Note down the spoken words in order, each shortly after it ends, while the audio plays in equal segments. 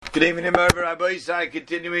Good evening, Rabbi Isai,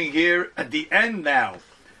 continuing here at the end now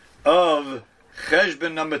of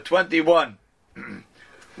Cheshbon number 21,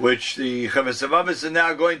 which the Chavos HaLevavos is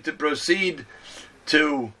now going to proceed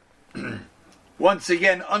to once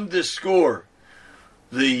again underscore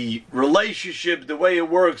the relationship, the way it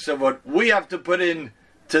works, of what we have to put in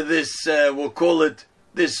to this, we'll call it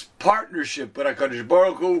this partnership with HaKadosh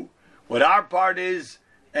Baruch Hu, what our part is,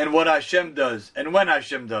 and what Hashem does, and when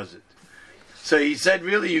Hashem does it. So he said,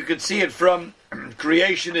 really, you could see it from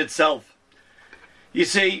creation itself. You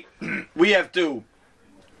see, we have to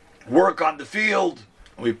work on the field,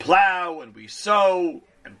 we plow, and we sow,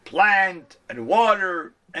 and plant, and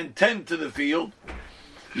water, and tend to the field.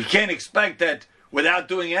 You can't expect that without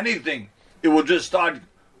doing anything, it will just start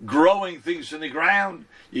growing things from the ground.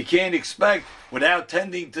 You can't expect, without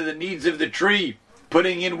tending to the needs of the tree,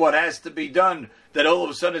 putting in what has to be done, that all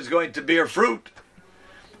of a sudden is going to bear fruit.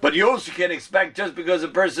 But you also can't expect, just because a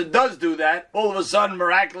person does do that, all of a sudden,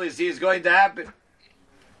 miraculously, is going to happen.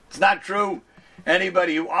 It's not true.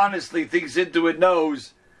 Anybody who honestly thinks into it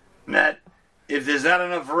knows that if there's not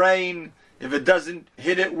enough rain, if it doesn't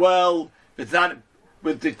hit it well, if it's not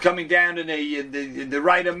with it coming down in the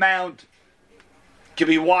right amount, it can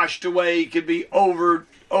be washed away, it could be over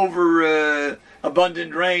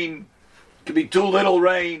abundant rain, it could be too little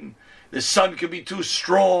rain. The sun could be too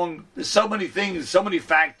strong. There's so many things, so many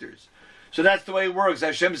factors. So that's the way it works.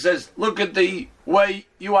 Hashem says, look at the way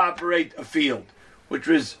you operate a field, which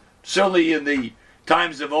was certainly in the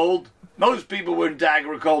times of old. Most people were into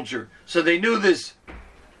agriculture, so they knew this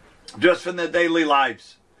just from their daily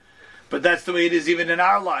lives. But that's the way it is even in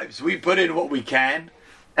our lives. We put in what we can,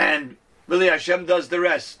 and really Hashem does the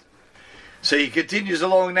rest. So he continues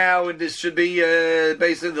along now, and this should be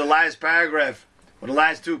basically the last paragraph. Well, the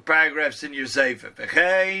last two paragraphs in your Sefer.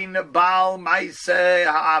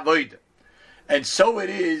 And so it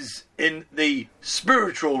is in the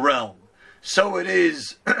spiritual realm. So it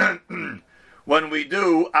is when we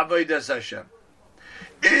do Avodas Hashem.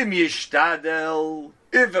 Im yishtadel,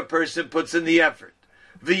 if a person puts in the effort,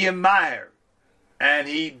 v'yemahir, and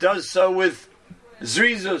he does so with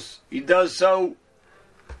zrizus, he does so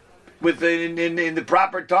with in the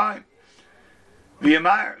proper time,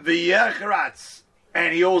 v'yemahir, v'yechratz,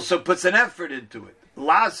 and he also puts an effort into it. And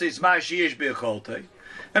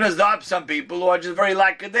there's not some people who are just very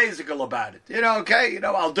lackadaisical about it.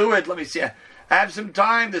 I'll do it. Let me see. I have some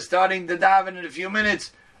time. They're starting to daven in a few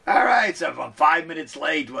minutes. All right, so if I'm 5 minutes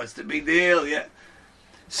late, what's the big deal? Yeah.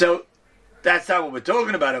 So that's not what we're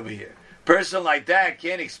talking about over here. Person like that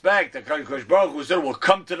can't expect that HaKadosh Baruch Hu will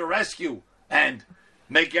come to the rescue and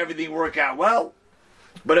make everything work out well.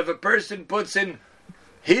 But if a person puts in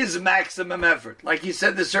his maximum effort, like he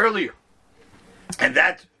said this earlier, and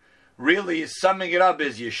that really is summing it up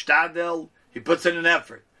as yishtadel, he puts in an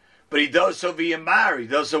effort, but he does so v'yamar, he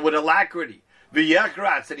does so with alacrity,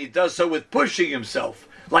 v'yachratz, and he does so with pushing himself,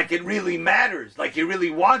 like it really matters, like he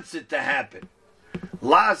really wants it to happen.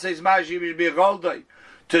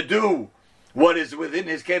 To do what is within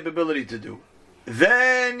his capability to do.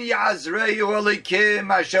 Then Yazreyu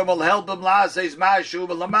Elikim, Hashem will help him.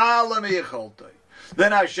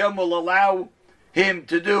 Then Hashem will allow him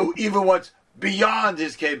to do even what's beyond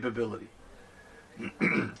his capability.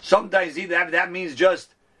 Sometimes either that means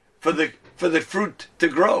just for the fruit to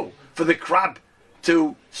grow, for the crop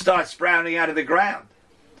to start sprouting out of the ground.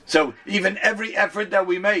 So even every effort that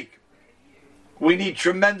we make, we need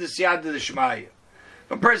tremendous yad d'shmaya.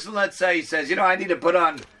 A person, let's say, says, I need to put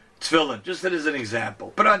on tefillin, just as an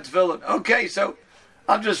example. Put on tefillin. Okay, so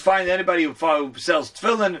I'll just find anybody who sells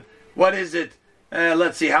tefillin. What is it?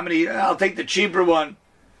 Let's see, how many? I'll take the cheaper one.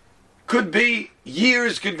 Could be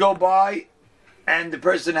years could go by, and the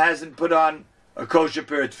person hasn't put on a kosher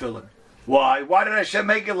pair of tefillin. Why? Why did Hashem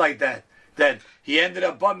make it like that? That he ended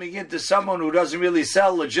up bumping into someone who doesn't really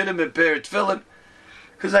sell legitimate pair of tefillin?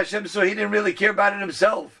 Because Hashem saw he didn't really care about it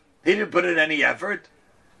himself. He didn't put in any effort.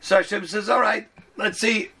 So Hashem says, all right, let's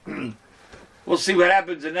see. We'll see what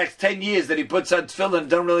happens in the next 10 years that he puts on tefillin,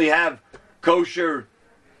 don't really have kosher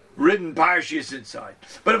written parshas inside.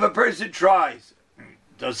 But if a person tries,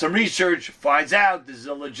 does some research, finds out this is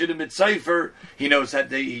a legitimate sefer, he knows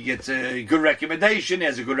that he gets a good recommendation, he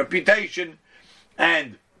has a good reputation,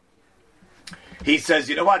 and he says,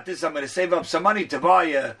 I'm going to save up some money to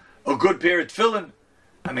buy a good pair of tefillin.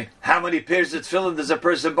 I mean, how many pairs of tefillin does a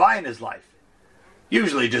person buy in his life?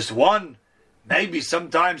 Usually just one. Maybe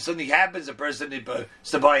sometimes something happens, a person needs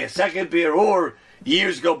to buy a second pair, or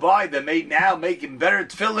years go by, they now making better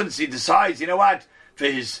tefillins. He decides, for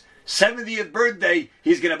his 70th birthday,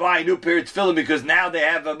 he's going to buy a new pair of tefillin because now they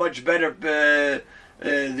have a much better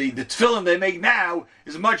the tefillin they make now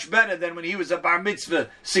is much better than when he was a bar mitzvah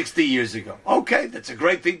 60 years ago. Okay, that's a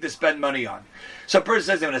great thing to spend money on. So a person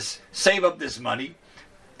says, I'm going to save up this money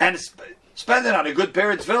and spend it on a good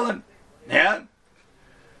pair of tefillin. Yeah?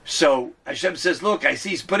 So Hashem says, look, I see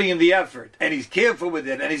he's putting in the effort and he's careful with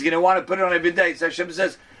it and he's going to want to put it on every day. So Hashem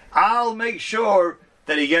says, I'll make sure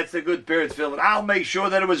that he gets a good pair of tefillin. I'll make sure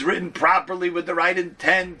that it was written properly with the right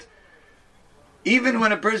intent. Even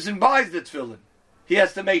when a person buys the tefillin, he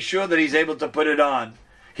has to make sure that he's able to put it on.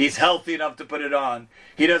 He's healthy enough to put it on.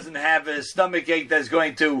 He doesn't have a stomach ache that's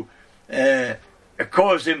going to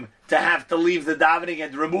cause him to have to leave the davening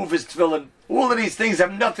and remove his tefillin. All of these things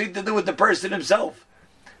have nothing to do with the person himself.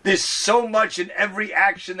 There's so much in every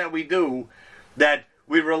action that we do that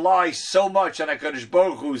we rely so much on HaKadosh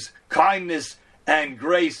Baruch Hu's kindness and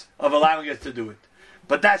grace of allowing us to do it.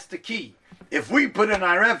 But that's the key. If we put in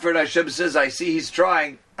our effort, Hashem says, I see he's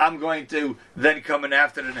trying, I'm going to then come in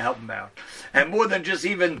after it and help him out. And more than just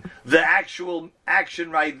even the actual action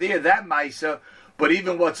right there, that Maisa, but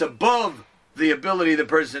even what's above the ability of the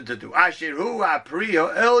person to do. Asher hu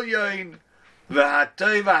ha'priya elyon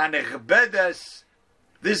v'hatova hanechbedes.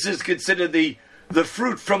 This is considered the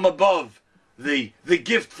fruit from above, the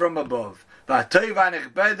gift from above. V'hatova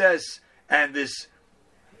hanechbedes, and this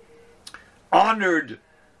honored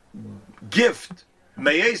gift,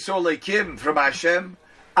 me'esor lekim, from Hashem,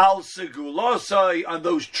 al segulosai, on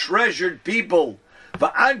those treasured people,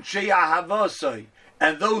 v'anshei ahavosai,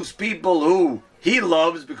 and those people who he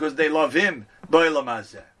loves because they love him, b'olam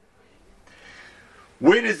hazeh.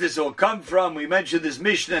 Where does this all come from? We mentioned this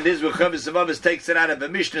Mishnah, and Hizbut Chavis Avavis takes it out of a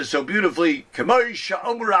Mishnah so beautifully.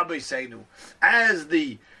 As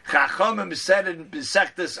the Chachamim said in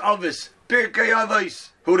Besechtes Avos, Pirkei Avos.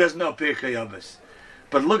 Who doesn't know Pirkei Avos?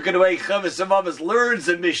 But look at the way Chavis Avavis learns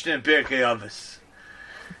the Mishnah in Pirkei Avos.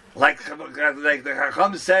 Like the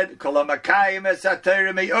Chacham said, Kol hamakayim es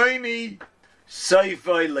haTorah me'oini,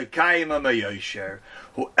 soifoi lekayim ha'mayosher.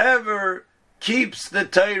 Whoever keeps the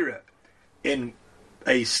Torah in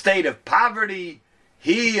a state of poverty,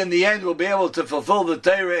 he in the end will be able to fulfill the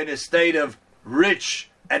Torah in a state of rich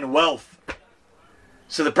and wealth.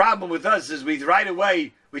 So the problem with us is we right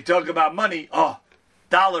away we talk about money. Oh,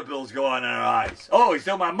 dollar bills go on in our eyes. Oh, he's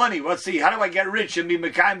talking about money. Let's see, how do I get rich and be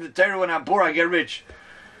mekayim the Torah when I'm poor? I get rich.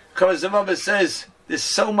 Chavis Avavis says there's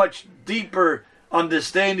so much deeper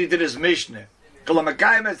understanding to this Mishnah.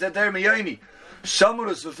 Someone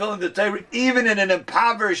who's fulfilling the Torah even in an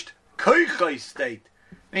impoverished koichai state.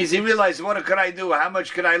 Means he realized, what could I do? How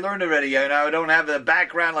much could I learn already? I don't have a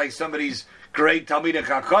background like somebody's great Talmidei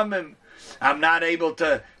Chachamim. I'm not able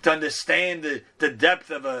to understand the depth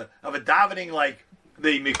of a davening like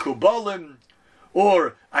the Mikubalim.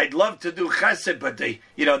 Or I'd love to do chesed, but they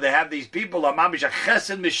have these people, a mamish a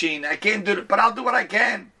chesed machine. I can't do it, but I'll do what I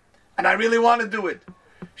can. And I really want to do it.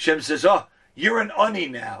 Shem says, oh, you're an ani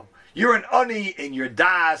now. You're an ani in your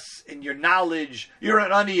das, in your knowledge. You're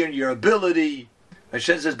an ani in your ability.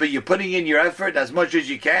 Hashem says, but you're putting in your effort as much as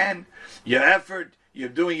you can. Your effort, you're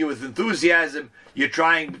doing it with enthusiasm. You're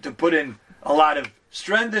trying to put in a lot of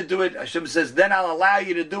strength into it. Hashem says, then I'll allow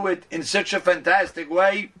you to do it in such a fantastic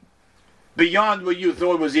way, beyond what you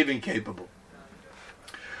thought was even capable.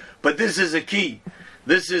 But this is a key.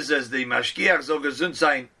 This is, as the Mashkiach Zoger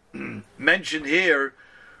Zunzain mentioned here,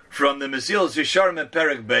 from the Mesilas Yesharim and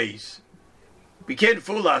Perek Beis. We can't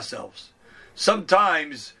fool ourselves.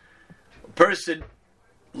 Sometimes a person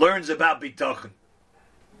learns about bitachon,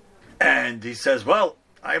 and he says, well,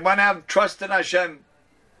 I want to have trust in Hashem.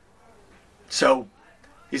 So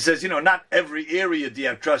he says, not every area do you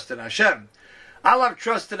have trust in Hashem. I'll have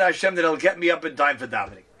trust in Hashem that He'll get me up in time for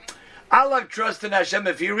davening. I'll have trust in Hashem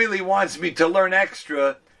if He really wants me to learn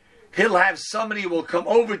extra. He'll have somebody who will come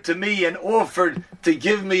over to me and offer to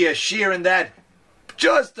give me a share in that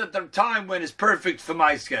just at the time when it's perfect for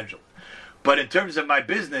my schedule. But in terms of my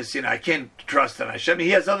business, I can't trust in Hashem. He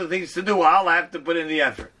has other things to do. I'll have to put in the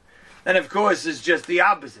effort. And of course, it's just the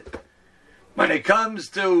opposite. When it comes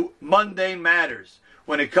to mundane matters,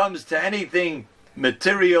 when it comes to anything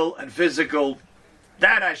material and physical,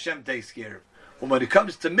 that Hashem takes care of. When it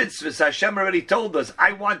comes to mitzvahs, Hashem already told us,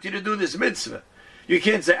 I want you to do this mitzvah. You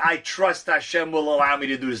can't say, I trust Hashem will allow me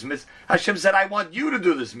to do this mitzvah. Hashem said, I want you to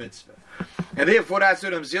do this mitzvah. And therefore, that's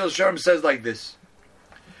what Mesilas Yesharim says like this.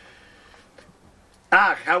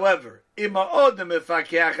 However, if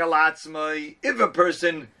a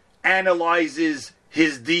person analyzes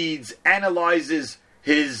his deeds, analyzes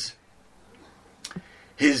his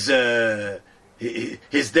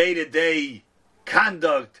day-to-day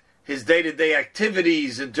conduct, his day-to-day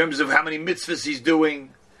activities in terms of how many mitzvahs he's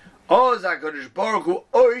doing, Oz HaKadosh Baruch Hu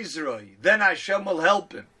oizroi. Then Hashem will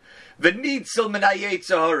help him. V'nitzel min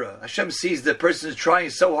ha'yetzer hara. Hashem sees the person is trying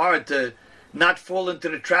so hard to not fall into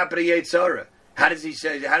the trap of the yetzer hara. How does he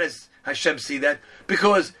say? How does Hashem see that?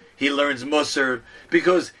 Because he learns Musar.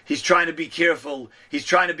 Because he's trying to be careful. He's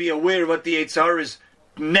trying to be aware of what the yetzer hara is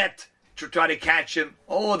net to try to catch him.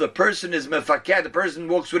 Oh, the person is mefakeh. The person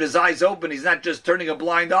walks with his eyes open. He's not just turning a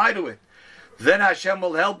blind eye to it. Then Hashem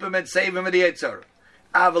will help him and save him of the yetzer hara.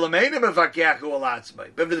 But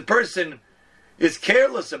if the person is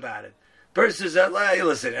careless about it, person says, hey,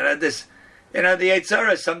 listen, the yetzer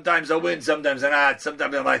hara, sometimes I'll win, sometimes I'm not,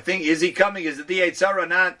 sometimes I think, is he coming, is it the yetzer hara or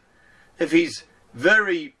not? If he's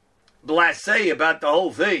very blasé about the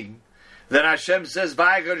whole thing, then Hashem says,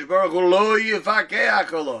 Hashem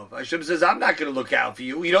says, I'm not going to look out for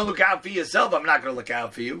you. You don't look out for yourself, I'm not going to look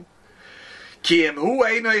out for you. If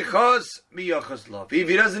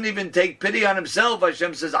he doesn't even take pity on himself,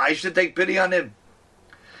 Hashem says, I should take pity on him.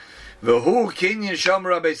 This is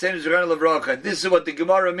what the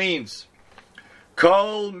Gemara means.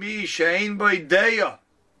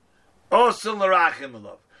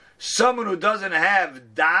 Someone who doesn't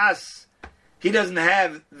have das, he doesn't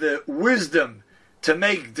have the wisdom to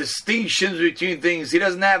make distinctions between things. He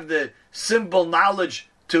doesn't have the simple knowledge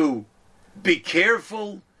to be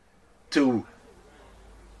careful, to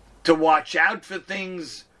watch out for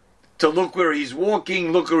things, to look where he's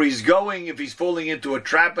walking, look where he's going. If he's falling into a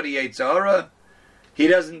trap of the yetzer hara, he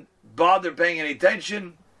doesn't bother paying any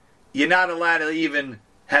attention. You're not allowed to even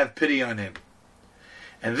have pity on him.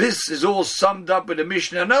 And this is all summed up in the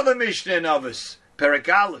Mishnah, another Mishnah in Avos, Perek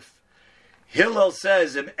Aleph. Hillel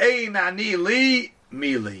says, "Ein ani li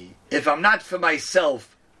mili." If I'm not for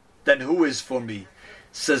myself, then who is for me?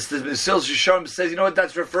 Says the Mesil Shisharim says, you know what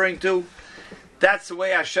that's referring to? That's the way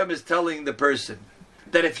Hashem is telling the person.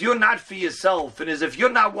 That if you're not for yourself, and as if you're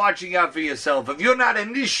not watching out for yourself, if you're not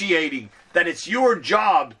initiating that it's your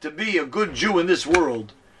job to be a good Jew in this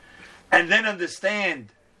world, and then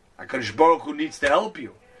understand HaKadosh Baruch Hu needs to help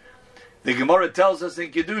you. The Gemara tells us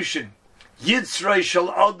in Kedushin, Yitzray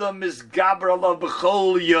shel Adam is Gaber Allah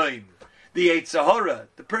b'chol yoim. The yetzer hara,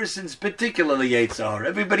 the person's particularly yetzer hara.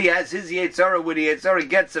 Everybody has his yetzer hara where the yetzer hara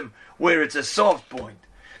gets him, where it's a soft point.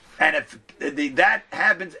 And if that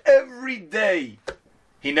happens every day,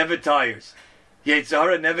 he never tires. Yetzer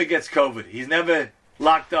hara never gets COVID. He's never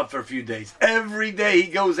locked up for a few days. Every day he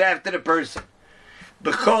goes after the person.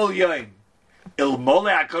 B'chol yoim.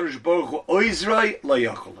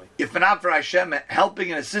 If not for Hashem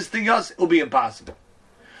helping and assisting us, it'll be impossible.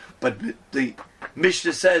 But the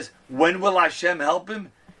Mishnah says, when will Hashem help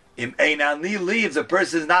him? If the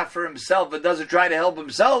person is not for himself and doesn't try to help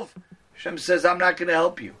himself, Hashem says, I'm not going to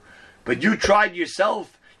help you. But you tried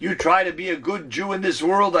yourself, you try to be a good Jew in this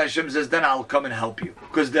world, Hashem says, then I'll come and help you.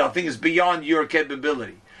 Because the thing is beyond your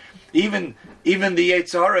capability. Even the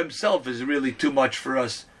yetzer hara himself is really too much for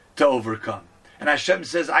us to overcome. And Hashem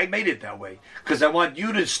says, I made it that way, because I want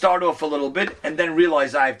you to start off a little bit and then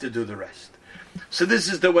realize I have to do the rest. So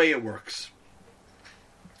this is the way it works.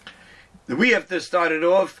 We have to start it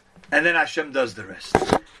off, and then Hashem does the rest.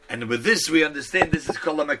 And with this we understand this is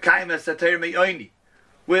called a Mekayim Esater Me'oini.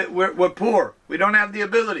 We're poor. We don't have the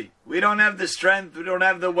ability. We don't have the strength. We don't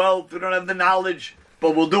have the wealth. We don't have the knowledge.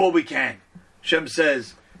 But we'll do what we can. Hashem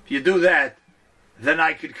says, if you do that, then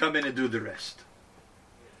I could come in and do the rest.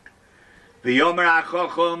 The Yomer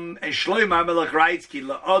HaChacham and Shlomo HaMelech writes, Ki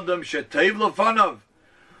la'adam she'teiv lefanov,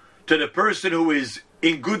 to the person who is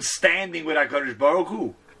in good standing with HaKadosh Baruch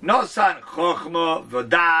Hu, Nosan Chochma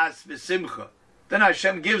v'das v'simcha. Then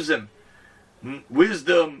Hashem gives him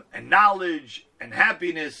wisdom and knowledge and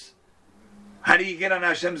happiness. How do you get on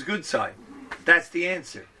Hashem's good side? That's the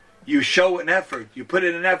answer. You show an effort. You put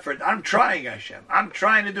in an effort. I'm trying, Hashem. I'm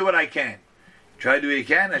trying to do what I can. Try to do what you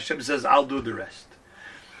can. Hashem says, I'll do the rest.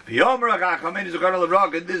 And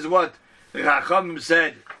this is what the Chachamim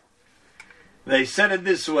said. They said it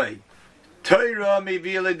this way: Torah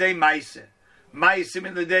mevil edei ma'aseh, ma'aseh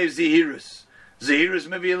mevil edei zehirus, zehirus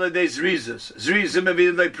mevil edei zrizas, zrizas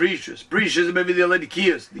mevil edei prishus, prishus mevil edei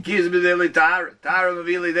nikiyas, nikiyas mevil edei tahara, tahara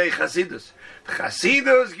mevil edei chasidus,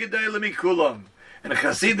 chasidus gedei lemikulam. And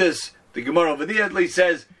chasidus, the Gemara over there at least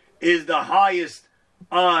says, is the highest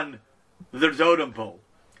on the totem pole.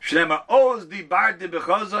 Shnema oz di barte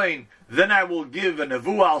bechazayin. Then I will give a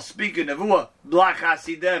nevuah. I'll speak a nevuah. Bla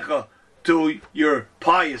chasidecha, to your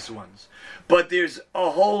pious ones. But there's a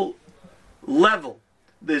whole level.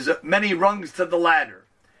 There's many rungs to the ladder.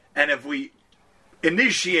 And if we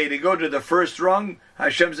initiate and go to the first rung,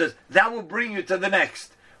 Hashem says, that will bring you to the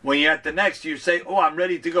next. When you're at the next, you say, oh, I'm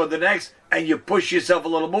ready to go to the next, and you push yourself a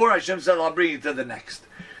little more, Hashem says, I'll bring you to the next.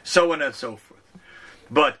 so on and so forth.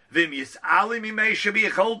 But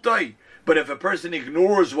but if a person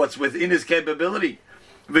ignores what's within his capability,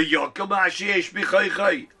 and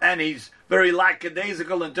he's very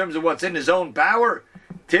lackadaisical in terms of what's in his own power,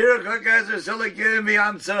 then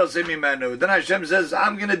Hashem says,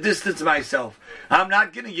 I'm going to distance myself. I'm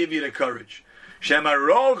not going to give you the courage. Hashem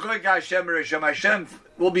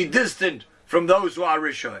will be distant from those who are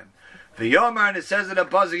Rishoim. And it says in a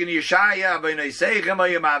pasuk in Yeshaya,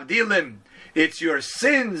 it's your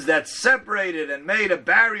sins that separated and made a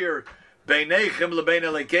barrier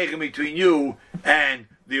between you and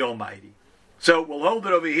the Almighty. So we'll hold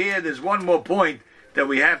it over here. There's one more point that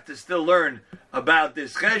we have to still learn about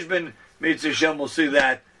this cheshbon. Mitzvah Shem, we'll see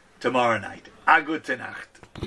that tomorrow night. A gute Nacht.